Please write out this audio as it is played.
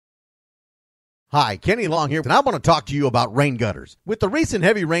Hi, Kenny Long here, and I want to talk to you about rain gutters. With the recent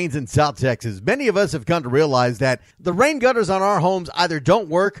heavy rains in South Texas, many of us have come to realize that the rain gutters on our homes either don't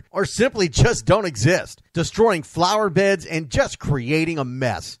work or simply just don't exist, destroying flower beds and just creating a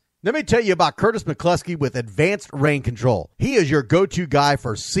mess. Let me tell you about Curtis McCluskey with Advanced Rain Control. He is your go-to guy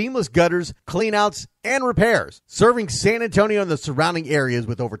for seamless gutters, cleanouts, and repairs. Serving San Antonio and the surrounding areas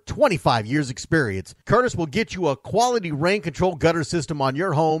with over 25 years experience, Curtis will get you a quality rain control gutter system on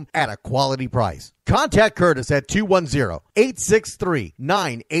your home at a quality price. Contact Curtis at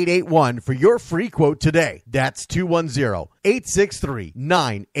 210-863-9881 for your free quote today. That's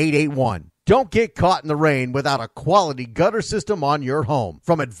 210-863-9881. Don't get caught in the rain without a quality gutter system on your home.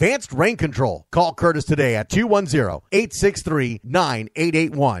 From Advanced Rain Control, call Curtis today at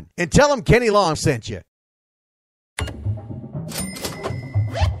 210-863-9881 and tell him Kenny Long sent you.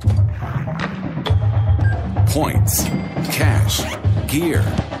 Points, cash, gear,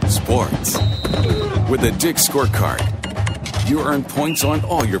 sports. With a Dick's Scorecard, you earn points on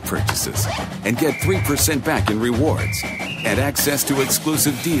all your purchases and get 3% back in rewards and access to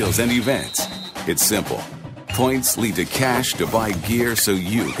exclusive deals and events. It's simple. Points lead to cash to buy gear so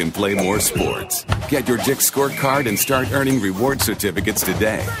you can play more sports. Get your Dick's Scorecard and start earning reward certificates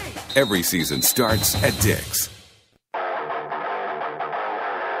today. Every season starts at Dick's.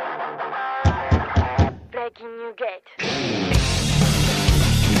 Breaking new gate.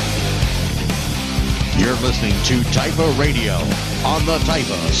 You're listening to Taifa Radio on the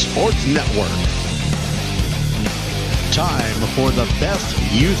Taifa Sports Network. Time for the best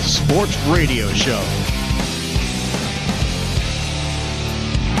youth sports radio show.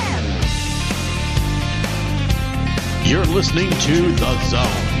 You're listening to The Zone.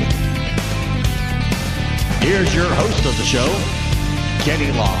 Here's your host of the show,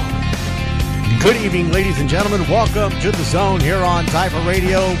 Kenny Long. Good evening, ladies and gentlemen. Welcome to The Zone here on Taifa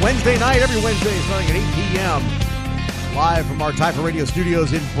Radio. Wednesday night, every Wednesday starting at 8 p.m. Live from our Taifa Radio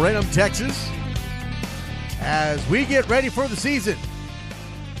studios in Brenham, Texas. As we get ready for the season.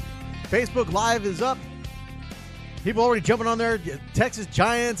 Facebook Live is up. People already jumping on there. Texas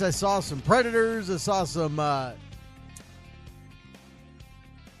Giants. I saw some Predators. I saw some all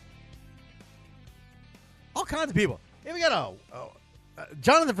kinds of people. Hey, we got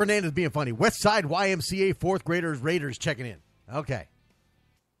Jonathan Fernandez being funny. West Side YMCA fourth graders Raiders checking in. Okay.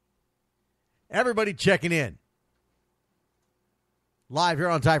 Everybody checking in. Live here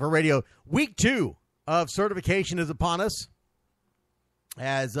on Taifa Radio. Week 2 of certification is upon us.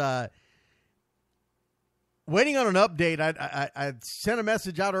 As waiting on an update. I sent a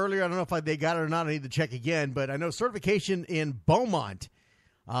message out earlier. I don't know if they got it or not. I need to check again. But I know certification in Beaumont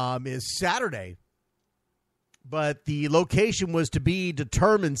is Saturday. But the location was to be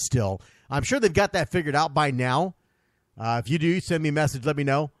determined still. I'm sure they've got that figured out by now. If you do, send me a message. Let me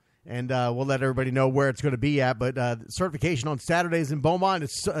know. And we'll let everybody know where it's going to be at. But certification on Saturdays in Beaumont.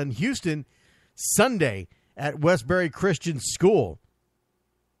 It's in Houston. Sunday at Westbury Christian School.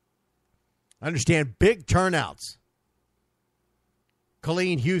 I understand big turnouts.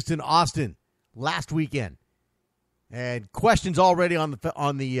 Colleen, Houston, Austin last weekend. And questions already on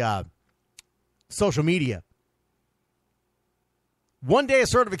the social media. One day of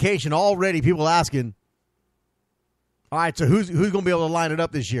certification already, people asking, all right, so who's going to be able to line it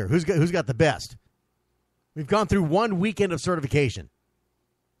up this year? Who's got the best? We've gone through one weekend of certification.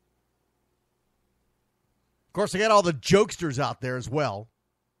 Of course, I got all the jokesters out there as well.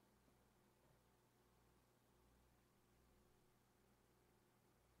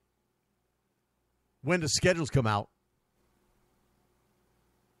 When do schedules come out?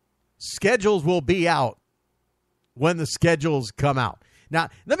 Schedules will be out when the schedules come out. Now,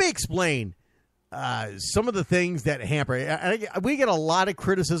 let me explain some of the things that hamper. We get a lot of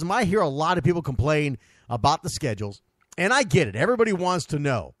criticism. I hear a lot of people complain about the schedules, and I get it. Everybody wants to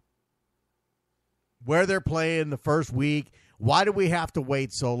know where they're playing the first week. Why do we have to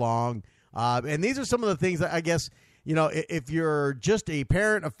wait so long? And these are some of the things that I guess, if you're just a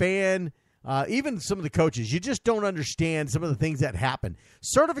parent, a fan, even some of the coaches, you just don't understand some of the things that happen.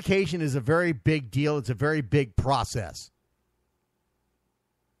 Certification is a very big deal. It's a very big process.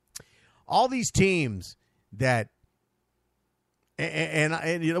 All these teams that, and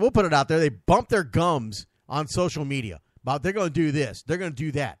we'll put it out there, they bump their gums on social media about they're going to do this, they're going to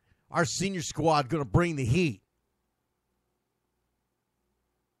do that. Our senior squad going to bring the heat.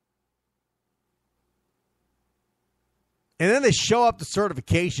 And then they show up to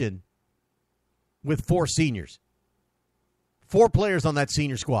certification with 4 seniors. 4 players on that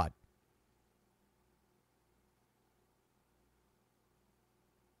senior squad.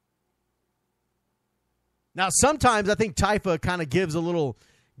 Now, sometimes I think Taifa kind of gives a little,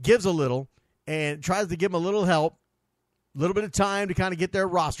 and tries to give them a little help, a little bit of time to kind of get their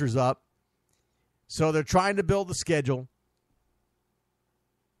rosters up. So they're trying to build the schedule.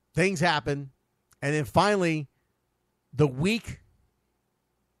 Things happen. And then finally, the week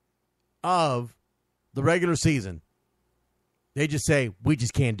of the regular season, they just say, we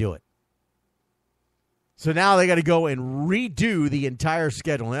just can't do it. So now they got to go and redo the entire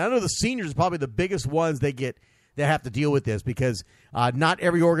schedule. And I know the seniors are probably the biggest ones that have to deal with this because not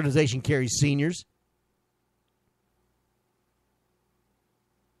every organization carries seniors.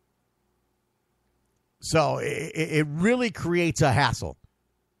 So it really creates a hassle.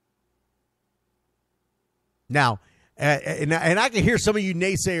 Now, and I can hear some of you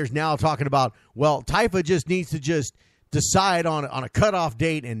naysayers now talking about, well, Taifa just needs to just decide on a cutoff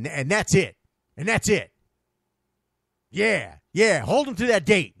date, and that's it. And that's it. Yeah, hold them to that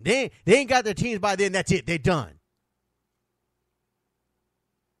date. They ain't got their teams by then. That's it. They're done.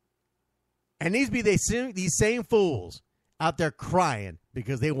 And these be these same fools out there crying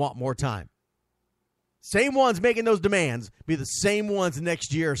because they want more time. Same ones making those demands be the same ones the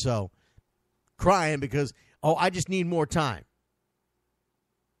next year or so crying because, oh, I just need more time.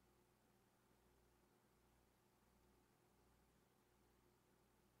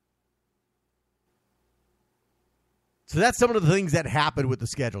 So that's some of the things that happen with the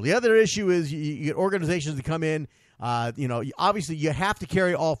schedule. The other issue is you get organizations that come in. Obviously you have to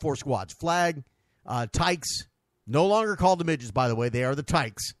carry all four squads. Flag, Tykes, no longer called the midgets, by the way. They are the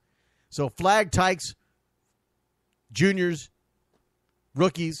Tykes. So Flag, Tykes, juniors,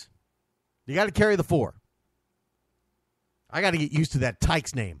 rookies, you got to carry the four. I got to get used to that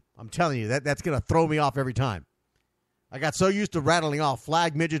Tykes name. I'm telling you, that's going to throw me off every time. I got so used to rattling off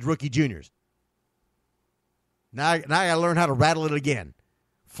Flag, midgets, rookie, juniors. Now I got to learn how to rattle it again.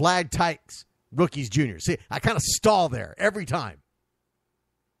 Flag, Tykes, rookies, juniors. See, I kind of stall there every time.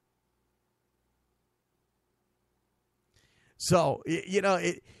 So,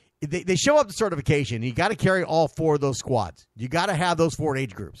 they show up to certification. You got to carry all four of those squads. You got to have those four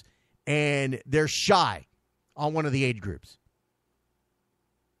age groups. And they're shy on one of the age groups.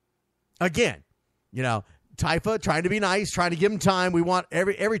 Again, Taifa trying to be nice, trying to give them time. We want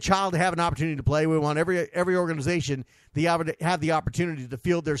every child to have an opportunity to play. We want every organization to have the opportunity to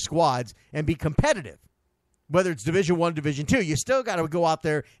field their squads and be competitive. Whether it's Division I, Division II, you still got to go out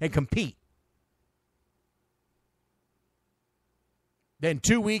there and compete. Then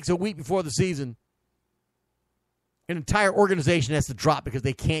a week before the season, an entire organization has to drop because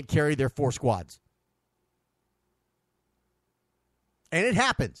they can't carry their four squads. And it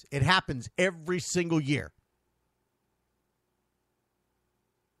happens. It happens every single year.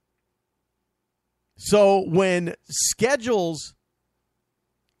 So when schedules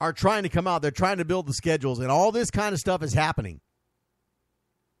are trying to come out, they're trying to build the schedules, and all this kind of stuff is happening.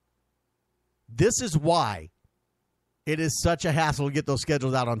 This is why it is such a hassle to get those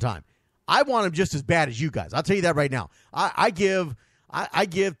schedules out on time. I want them just as bad as you guys. I'll tell you that right now. I give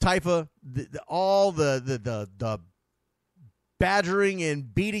Taifa all the badgering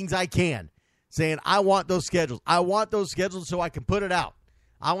and beatings I can, saying I want those schedules. I want those schedules so I can put it out.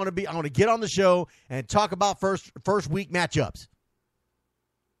 I want to get on the show and talk about first week matchups.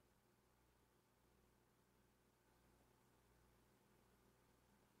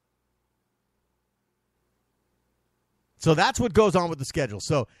 So that's what goes on with the schedule.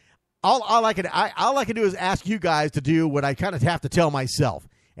 So all I can do is ask you guys to do what I kind of have to tell myself,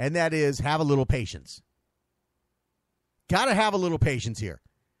 and that is have a little patience. Got to have a little patience here.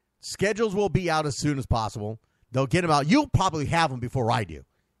 Schedules will be out as soon as possible. They'll get them out. You'll probably have them before I do,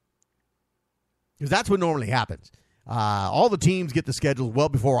 because that's what normally happens. All the teams get the schedules well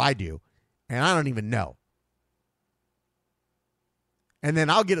before I do, and I don't even know. And then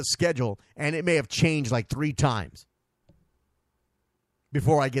I'll get a schedule, and it may have changed like 3 times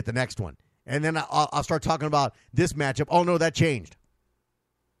before I get the next one. And then I'll start talking about this matchup. Oh, no, that changed.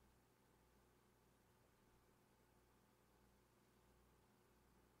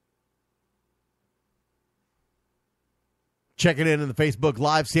 Checking in the Facebook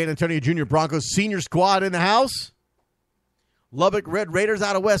Live, San Antonio Junior Broncos senior squad in the house. Lubbock Red Raiders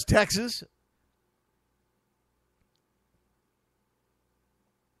out of West Texas.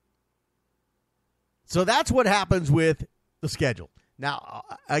 So that's what happens with the schedule. Now,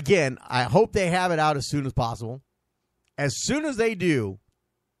 again, I hope they have it out as soon as possible. As soon as they do,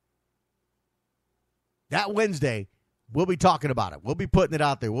 that Wednesday, we'll be talking about it. We'll be putting it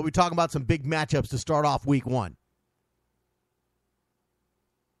out there. We'll be talking about some big matchups to start off week 1.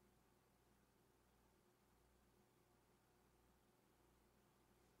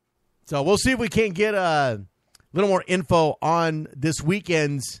 So we'll see if we can get a little more info on this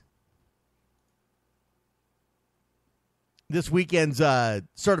weekend's this weekend's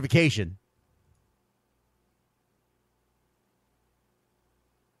certification.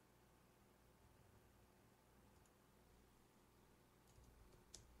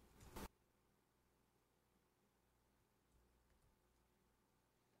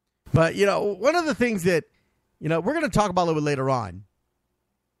 But, one of the things that, we're going to talk about a little bit later on,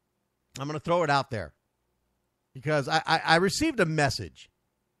 I'm going to throw it out there because I received a message.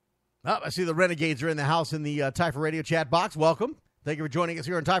 Oh, I see the Renegades are in the house in the Typha Radio chat box. Welcome. Thank you for joining us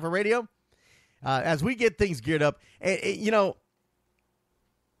here on Typha Radio. As we get things geared up, some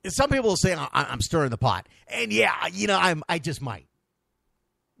people will say I'm stirring the pot. And, yeah, I just might.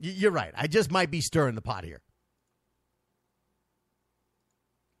 You're right. I just might be stirring the pot here.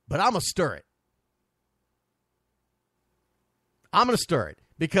 But I'm going to stir it. I'm going to stir it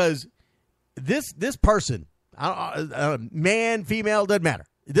because this person, man, female, doesn't matter.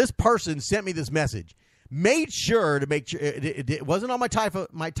 This person sent me this message, made sure to make sure it wasn't on my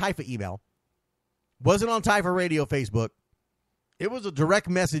Typha email, wasn't on Typha Radio Facebook. It was a direct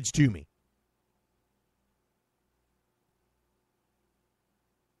message to me.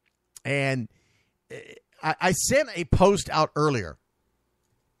 And I sent a post out earlier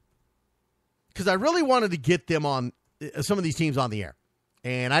because I really wanted to get them on some of these teams on the air.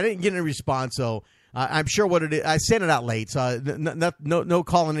 And I didn't get any response, so I'm sure what it is. I sent it out late, so no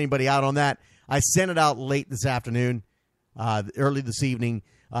calling anybody out on that. I sent it out late this afternoon, early this evening.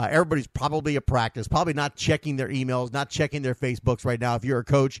 Everybody's probably at practice, probably not checking their emails, not checking their Facebooks right now. If you're a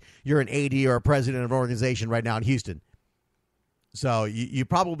coach, you're an AD or a president of an organization right now in Houston. So you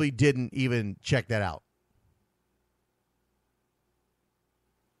probably didn't even check that out.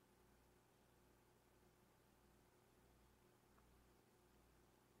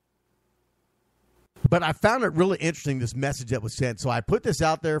 But I found it really interesting, this message that was sent. So I put this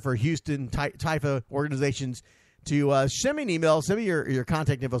out there for Houston Typha organizations to send me an email, send me your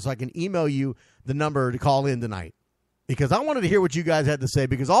contact info so I can email you the number to call in tonight. Because I wanted to hear what you guys had to say.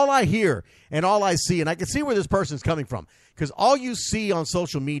 Because all I hear and all I see, and I can see where this person's coming from. Because all you see on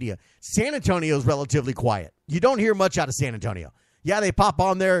social media, San Antonio is relatively quiet. You don't hear much out of San Antonio. Yeah, they pop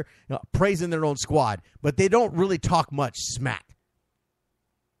on there praising their own squad. But they don't really talk much smack.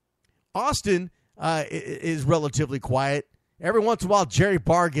 Austin is relatively quiet. Every once in a while, Jerry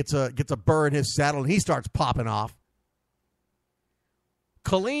Barr gets a burr in his saddle, and he starts popping off.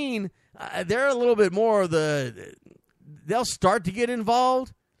 Colleen, they're a little bit more of they'll start to get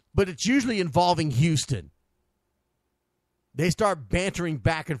involved, but it's usually involving Houston. They start bantering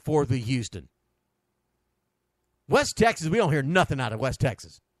back and forth with Houston. West Texas, we don't hear nothing out of West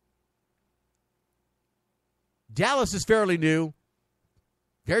Texas. Dallas is fairly new.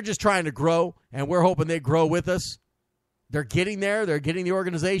 They're just trying to grow, and we're hoping they grow with us. They're getting there. They're getting the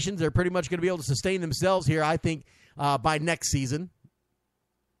organizations. They're pretty much going to be able to sustain themselves here, I think, by next season.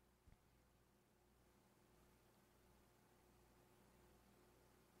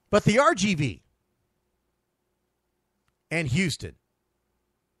 But the RGV and Houston.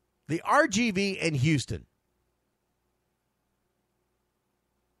 The RGV and Houston.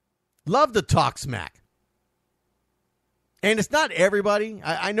 Love to talk smack. And it's not everybody.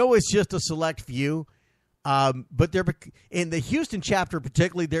 I know it's just a select few. But they're in the Houston chapter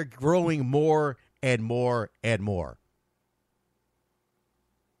particularly, they're growing more and more and more.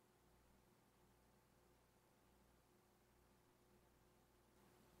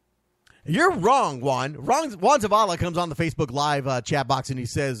 You're wrong, Juan. Juan Zavala comes on the Facebook Live chat box and he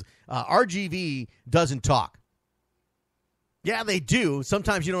says, RGV doesn't talk. Yeah, they do.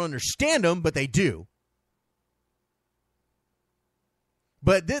 Sometimes you don't understand them, but they do.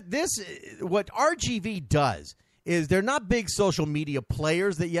 But what RGV does is they're not big social media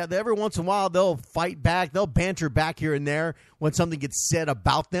players. That every once in a while they'll fight back, they'll banter back here and there when something gets said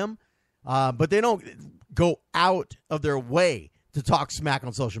about them, but they don't go out of their way to talk smack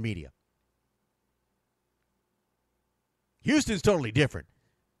on social media. Houston's totally different.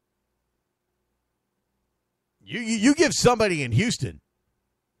 You give somebody in Houston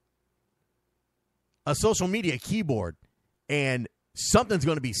a social media keyboard and something's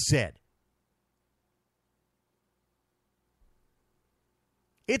going to be said.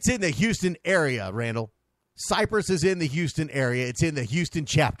 It's in the Houston area, Randall. Cypress is in the Houston area. It's in the Houston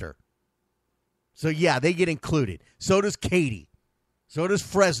chapter. So, yeah, they get included. So does Katy. So does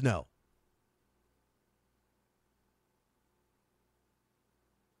Fresno.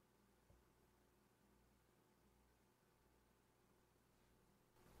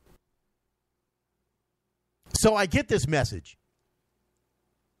 So I get this message.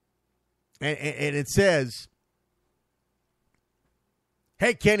 And it says,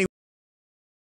 hey, Kenny,